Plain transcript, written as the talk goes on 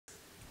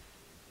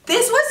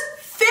This was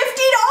 $50.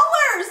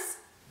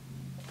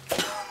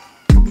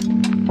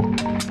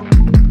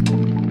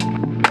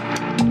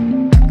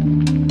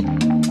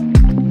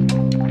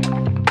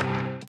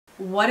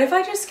 What if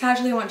I just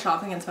casually went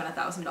shopping and spent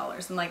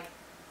 $1,000 and like,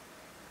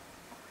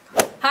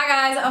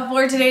 hi guys,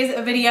 for today's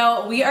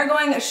video, we are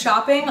going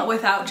shopping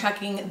without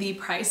checking the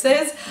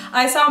prices.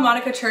 I saw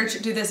Monica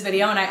Church do this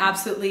video and I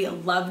absolutely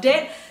loved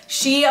it.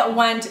 She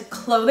went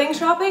clothing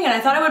shopping and I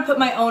thought I would put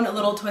my own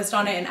little twist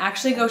on it and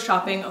actually go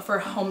shopping for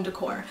home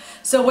decor.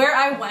 So where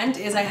I went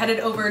is I headed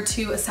over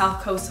to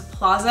South Coast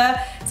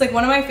Plaza. It's like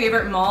one of my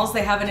favorite malls.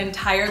 They have an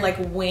entire like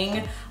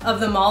wing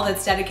of the mall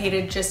that's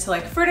dedicated just to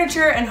like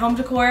furniture and home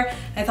decor. And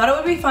I thought it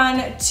would be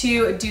fun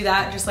to do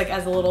that just like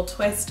as a little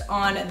twist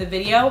on the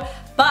video.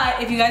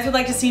 But if you guys would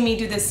like to see me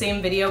do this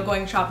same video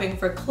going shopping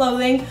for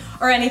clothing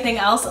or anything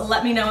else,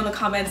 let me know in the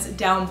comments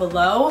down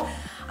below.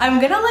 I'm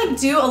gonna like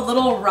do a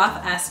little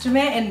rough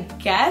estimate and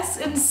guess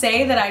and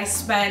say that I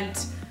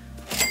spent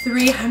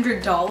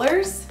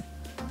 $300.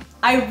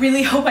 I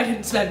really hope I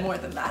didn't spend more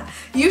than that.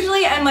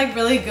 Usually I'm like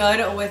really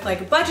good with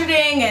like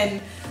budgeting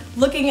and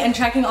looking and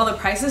checking all the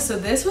prices, so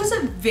this was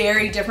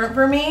very different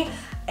for me.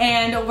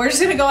 And we're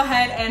just gonna go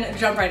ahead and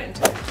jump right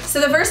into it.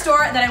 So the first store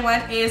that I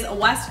went is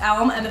West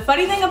Elm, and the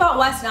funny thing about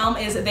West Elm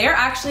is they're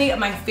actually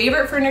my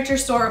favorite furniture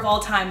store of all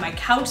time. My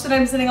couch that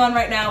I'm sitting on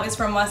right now is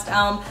from West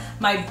Elm,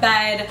 my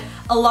bed,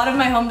 a lot of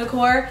my home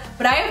decor,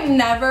 but I have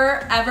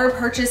never ever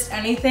purchased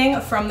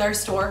anything from their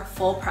store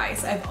full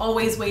price. I've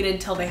always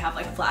waited till they have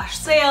like flash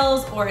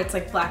sales or it's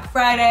like Black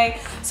Friday.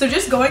 So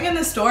just going in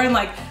the store and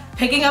like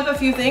picking up a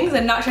few things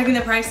and not checking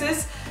the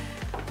prices,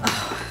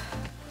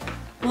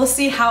 we'll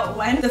see how it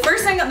went. The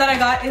first thing that I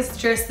got is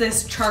just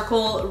this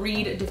charcoal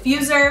reed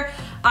diffuser.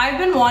 I've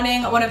been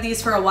wanting one of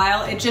these for a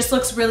while. It just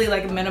looks really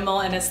like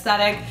minimal and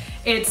aesthetic.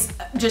 It's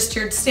just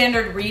your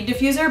standard reed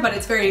diffuser, but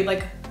it's very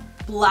like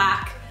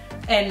black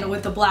and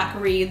with the black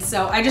reeds.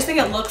 So I just think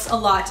it looks a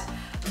lot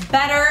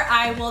better.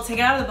 I will take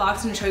it out of the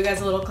box and show you guys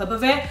a little clip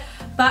of it.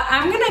 But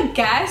I'm gonna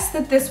guess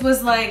that this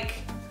was like,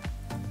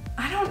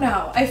 I don't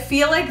know. I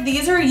feel like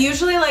these are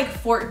usually like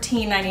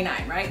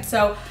 $14.99, right?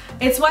 So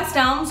it's West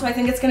Elm, so I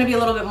think it's gonna be a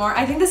little bit more.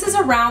 I think this is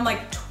around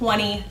like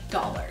 $20.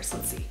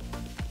 Let's see.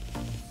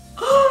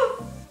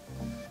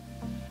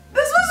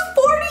 This was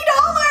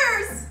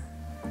 $40!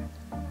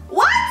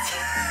 What?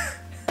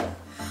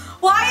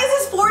 Why is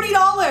this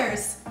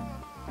 $40?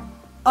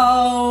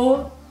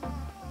 Oh,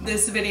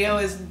 this video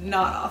is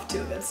not off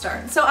to a good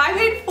start. So I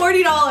paid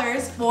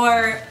 $40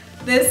 for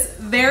this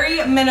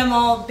very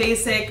minimal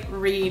basic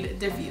reed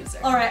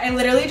diffuser. All right, I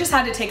literally just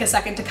had to take a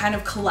second to kind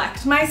of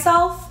collect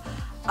myself.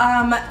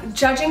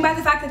 Judging by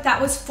the fact that that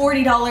was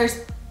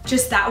 $40,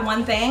 just that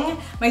one thing,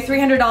 my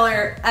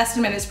 $300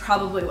 estimate is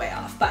probably way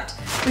off, but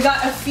we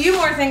got a few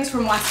more things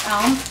from West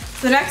Elm.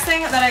 The next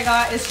thing that I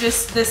got is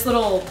just this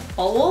little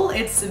bowl.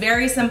 It's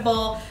very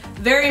simple,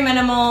 very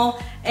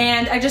minimal,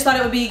 and I just thought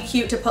it would be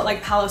cute to put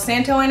like Palo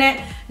Santo in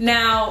it.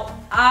 Now,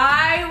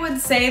 I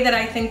would say that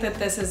I think that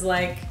this is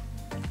like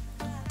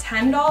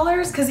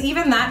 $10, because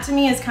even that to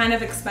me is kind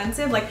of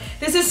expensive. Like,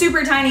 this is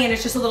super tiny and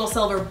it's just a little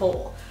silver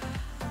bowl.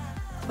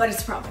 But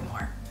it's probably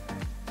more.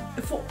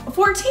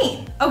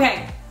 14,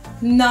 okay,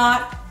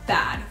 not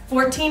bad.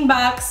 14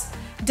 bucks,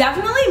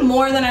 definitely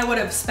more than I would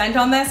have spent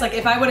on this. Like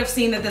if I would have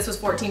seen that this was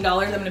 $14,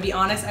 I'm gonna be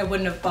honest, I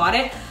wouldn't have bought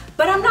it.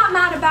 But I'm not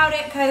mad about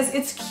it because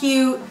it's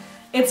cute.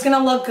 It's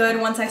gonna look good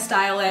once I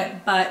style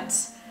it, but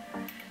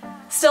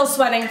still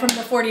sweating from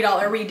the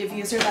 $40 reed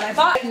diffuser that I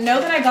bought. Know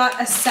that I got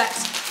a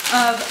set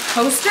of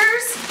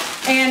coasters,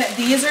 and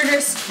these are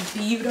just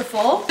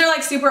beautiful. They're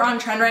like super on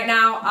trend right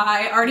now.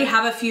 I already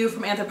have a few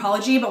from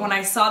Anthropologie, but when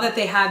I saw that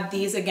they had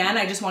these again,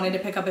 I just wanted to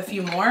pick up a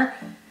few more.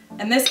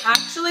 And this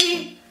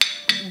actually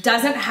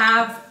doesn't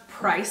have a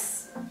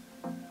price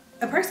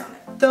on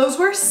it. Those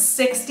were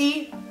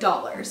 $60.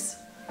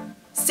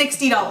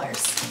 $60.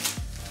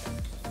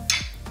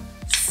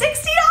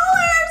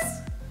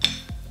 $60!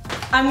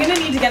 I'm gonna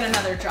need to get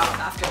another job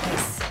after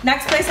this.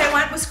 Next place I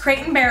went was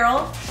Crate &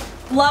 Barrel.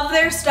 Love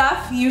their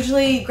stuff,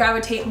 usually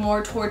gravitate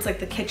more towards like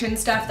the kitchen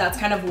stuff. That's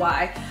kind of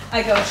why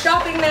I go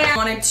shopping there. I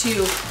wanted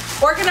to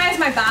organize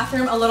my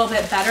bathroom a little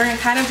bit better and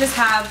kind of just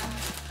have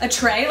a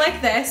tray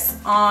like this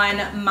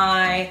on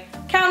my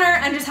counter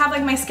and just have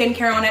like my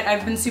skincare on it.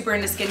 I've been super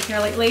into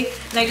skincare lately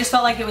and I just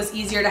felt like it was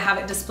easier to have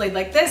it displayed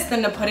like this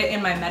than to put it in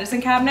my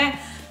medicine cabinet.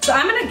 So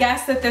I'm gonna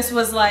guess that this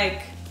was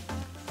like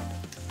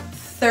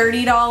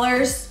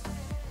 $30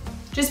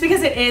 just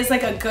because it is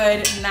like a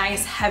good,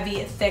 nice,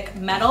 heavy, thick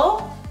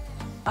metal.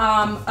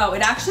 Oh,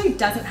 it actually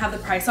doesn't have the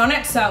price on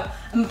it, so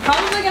I'm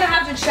probably gonna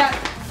have to check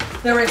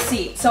the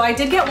receipt. So I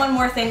did get one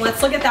more thing.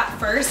 Let's look at that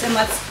first and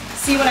let's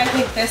see what I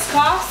think this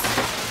costs,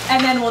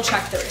 and then we'll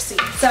check the receipt.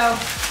 So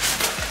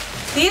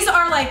these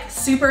are like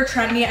super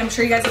trendy. I'm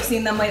sure you guys have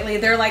seen them lately.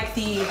 They're like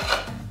the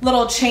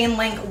little chain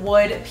link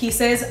wood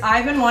pieces.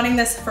 I've been wanting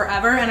this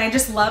forever and I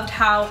just loved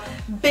how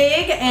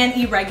big and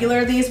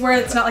irregular these were.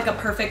 It's not like a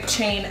perfect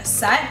chain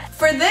set.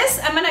 For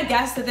this, I'm gonna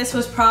guess that this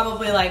was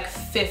probably like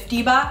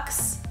 50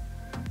 bucks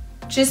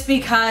just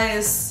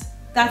because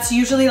That's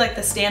usually like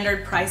the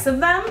standard price of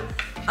them.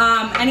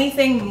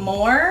 Anything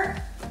more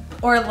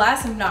or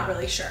less, I'm not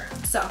really sure.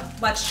 So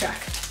let's check.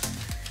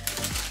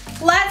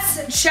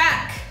 Let's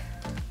check.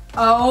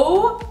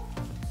 Oh,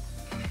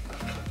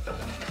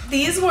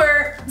 these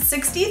were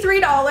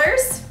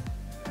 $63.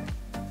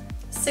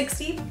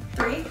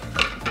 63.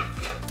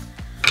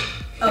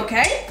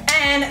 Okay,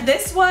 and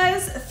this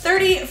was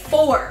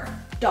 $34.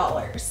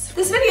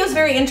 This video is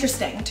very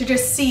interesting to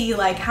just see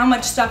like how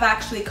much stuff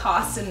actually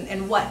costs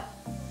and what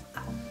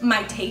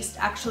my taste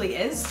actually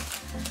is.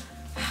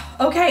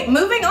 Okay,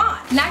 moving on.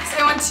 Next,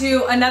 I went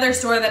to another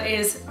store that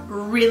is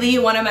really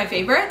one of my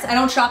favorites. I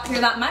don't shop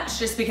here that much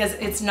just because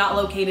it's not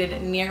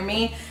located near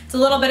me. It's a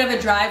little bit of a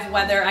drive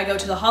whether I go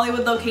to the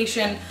Hollywood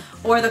location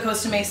or the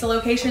Costa Mesa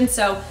location,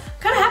 so I'm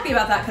kind of happy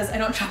about that because I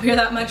don't shop here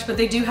that much, but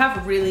they do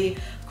have really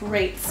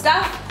great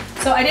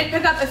stuff. So I did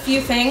pick up a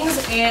few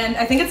things, and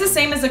I think it's the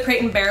same as the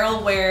Crate and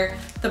Barrel where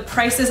the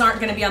prices aren't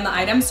gonna be on the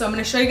items. So I'm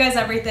gonna show you guys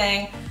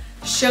everything,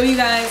 tell you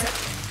guys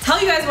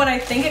what I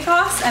think it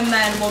costs, and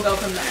then we'll go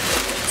from there.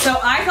 So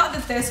I thought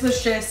that this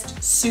was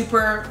just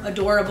super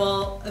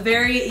adorable, a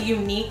very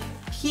unique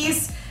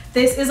piece.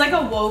 This is like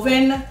a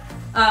woven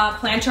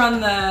planter on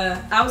the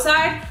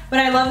outside, but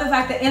I love the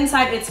fact that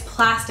inside it's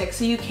plastic,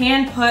 so you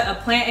can put a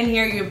plant in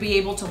here, you'll be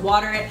able to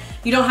water it.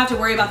 You don't have to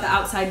worry about the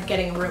outside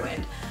getting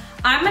ruined.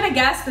 I'm gonna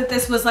guess that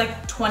this was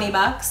like 20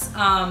 bucks.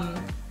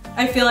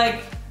 I feel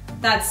like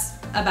that's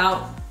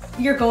about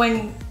your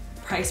going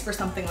price for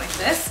something like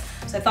this.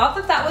 So I thought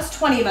that that was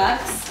 20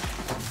 bucks.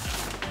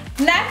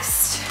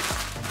 Next,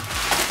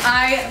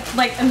 I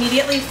like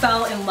immediately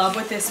fell in love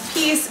with this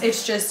piece.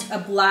 It's just a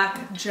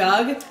black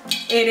jug.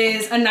 It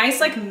is a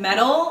nice like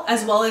metal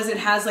as well as it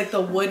has like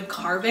the wood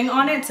carving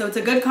on it. So it's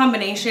a good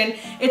combination.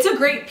 It's a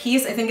great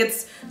piece. I think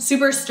it's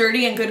super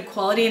sturdy and good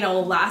quality and it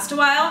will last a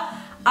while.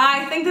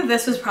 I think that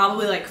this was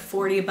probably like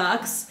 40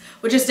 bucks,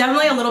 which is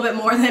definitely a little bit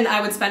more than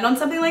I would spend on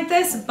something like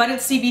this, but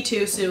it's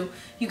CB2, so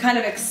you kind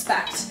of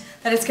expect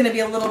that it's gonna be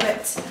a little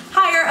bit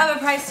higher of a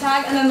price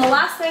tag. And then the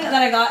last thing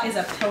that I got is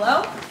a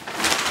pillow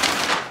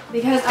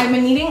because I've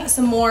been needing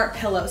some more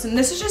pillows. And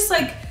this is just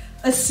like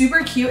a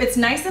super cute, it's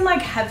nice and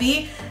like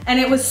heavy, and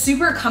it was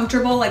super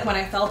comfortable like when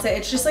I felt it.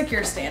 It's just like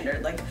your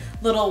standard like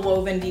little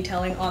woven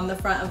detailing on the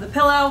front of the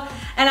pillow.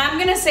 And I'm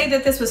gonna say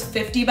that this was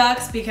 50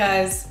 bucks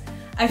because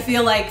I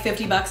feel like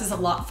 50 bucks is a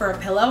lot for a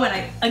pillow, and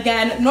I,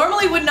 again,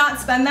 normally would not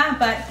spend that,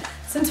 but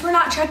since we're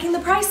not checking the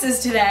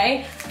prices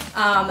today,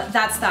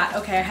 that's that.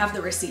 Okay, I have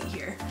the receipt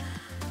here.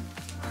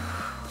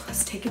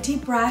 Let's take a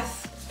deep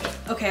breath.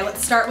 Okay,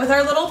 let's start with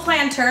our little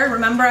planter.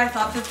 Remember, I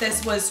thought that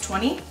this was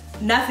 20?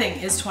 Nothing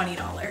is $20.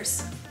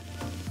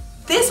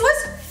 This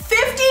was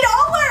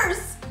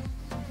 $50!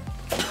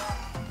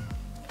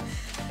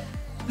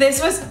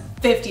 This was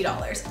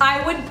 $50.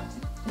 I would,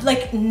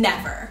 like,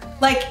 never.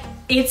 Like,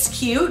 it's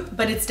cute,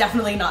 but it's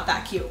definitely not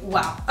that cute.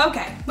 Wow.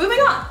 Okay, moving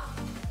on.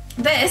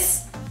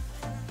 This,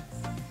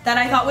 that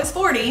I thought was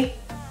 40,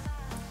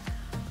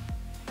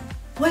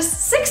 was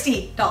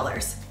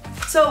 $60.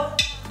 So,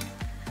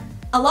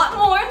 a lot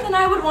more than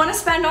I would want to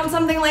spend on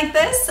something like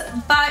this,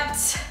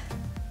 but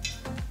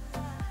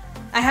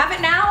I have it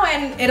now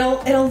and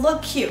it'll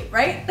look cute,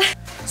 right?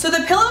 So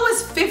the pillow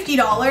was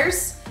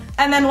 $50,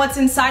 and then what's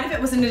inside of it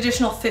was an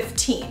additional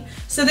 $15.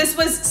 So this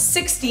was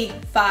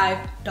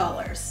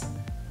 $65.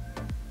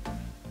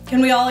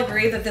 Can we all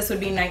agree that this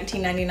would be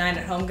 $19.99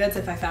 at HomeGoods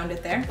if I found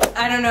it there?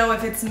 I don't know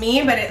if it's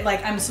me, but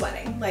I'm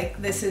sweating.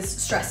 Like, this is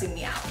stressing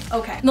me out.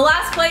 Okay. The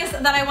last place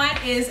that I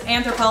went is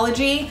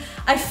Anthropologie.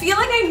 I feel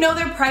like I know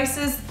their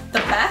prices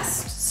the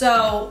best,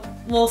 so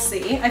we'll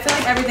see. I feel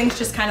like everything's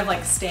just kind of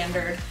like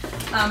standard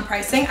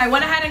pricing. I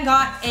went ahead and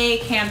got a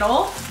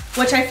candle,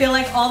 which I feel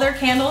like all their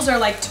candles are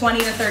like 20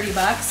 to 30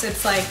 bucks.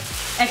 It's like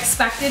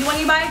expected when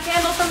you buy a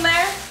candle from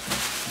there.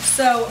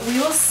 So we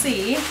will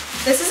see.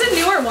 This is a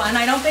newer one.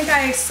 I don't think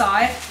I saw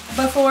it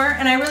before,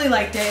 and I really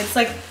liked it. It's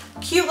like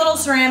cute little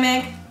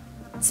ceramic.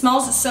 It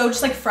smells so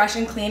just like fresh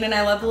and clean, and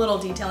I love the little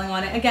detailing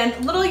on it. Again,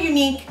 little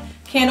unique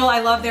candle.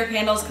 I love their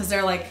candles because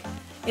they're like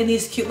in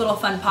these cute little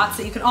fun pots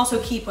that you can also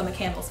keep when the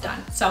candle's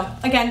done. So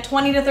again,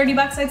 20 to 30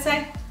 bucks, I'd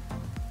say.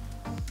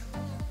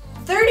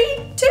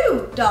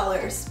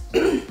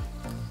 $32.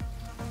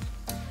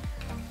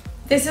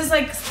 This is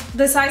like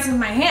the size of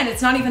my hand.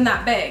 It's not even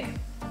that big.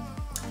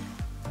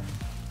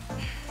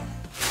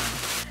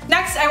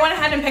 Next, I went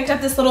ahead and picked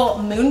up this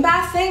little moon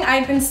bath thing.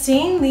 I've been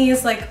seeing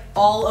these like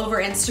all over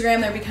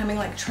Instagram. They're becoming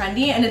like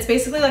trendy, and it's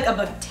basically like a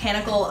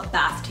botanical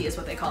bath tea is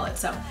what they call it.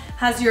 So it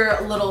has your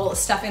little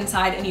stuff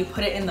inside and you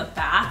put it in the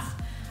bath.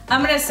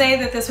 I'm gonna say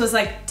that this was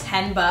like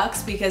 10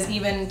 bucks because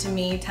even to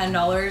me,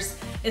 $10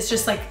 is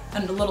just like a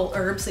little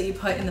herbs that you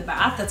put in the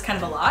bath. That's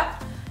kind of a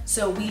lot.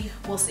 So we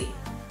will see.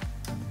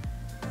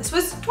 This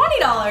was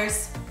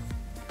 $20.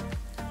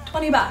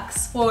 20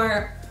 bucks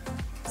for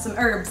some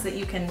herbs that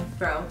you can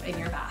throw in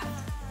your bath.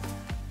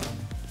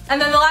 And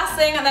then the last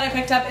thing that I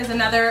picked up is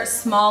another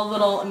small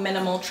little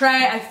minimal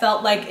tray. I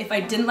felt like if I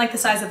didn't like the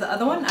size of the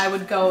other one, I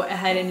would go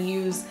ahead and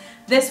use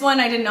This one,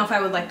 I didn't know if I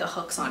would like the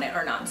hooks on it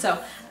or not.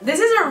 So this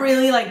is a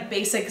really like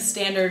basic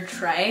standard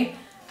tray.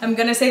 I'm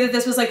gonna say that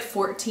this was like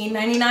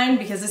 $14.99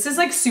 because this is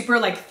like super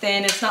like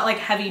thin. It's not like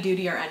heavy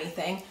duty or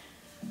anything.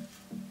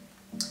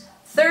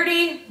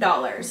 $30.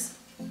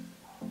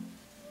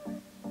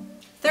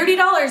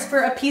 $30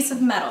 for a piece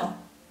of metal.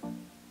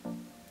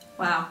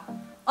 Wow.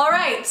 All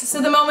right,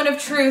 so the moment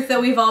of truth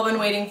that we've all been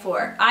waiting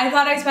for. I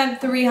thought I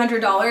spent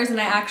 $300 and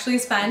I actually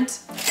spent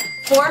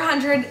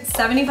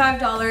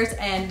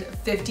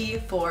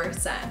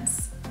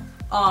 $475.54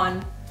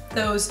 on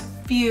those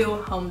few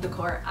home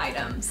decor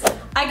items.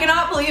 I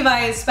cannot believe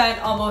I spent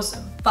almost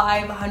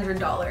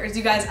 $500.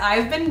 You guys,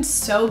 I've been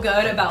so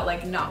good about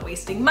like not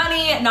wasting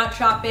money, not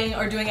shopping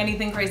or doing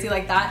anything crazy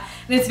like that.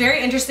 And it's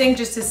very interesting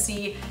just to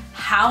see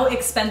how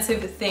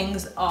expensive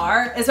things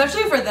are,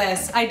 especially for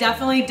this. I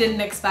definitely didn't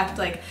expect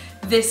like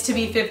this to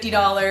be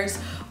 $50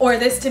 or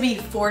this to be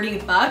 40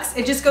 bucks.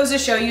 It just goes to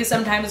show you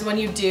sometimes when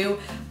you do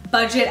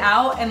budget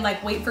out and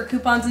like wait for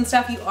coupons and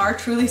stuff, you are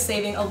truly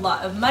saving a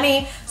lot of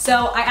money.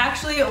 So I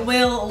actually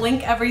will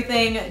link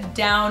everything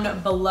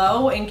down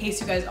below in case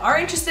you guys are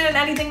interested in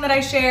anything that I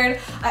shared.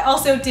 I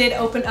also did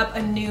open up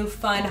a new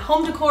fun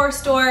home decor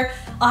store.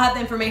 I'll have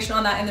the information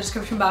on that in the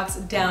description box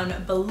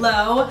down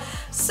below.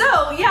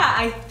 So yeah,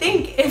 I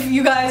think if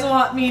you guys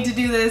want me to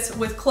do this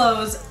with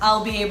clothes,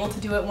 I'll be able to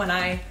do it when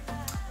I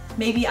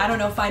maybe, I don't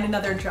know, find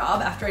another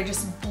job after I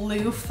just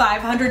blew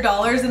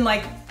 $500 in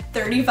like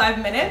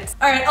 35 minutes.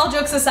 All right, all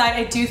jokes aside,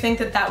 I do think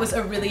that that was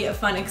a really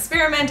fun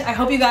experiment. I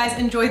hope you guys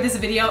enjoyed this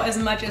video as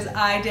much as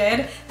I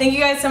did. Thank you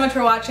guys so much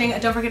for watching.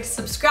 Don't forget to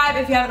subscribe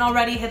if you haven't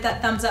already. Hit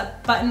that thumbs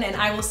up button and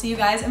I will see you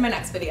guys in my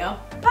next video.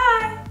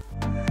 Bye!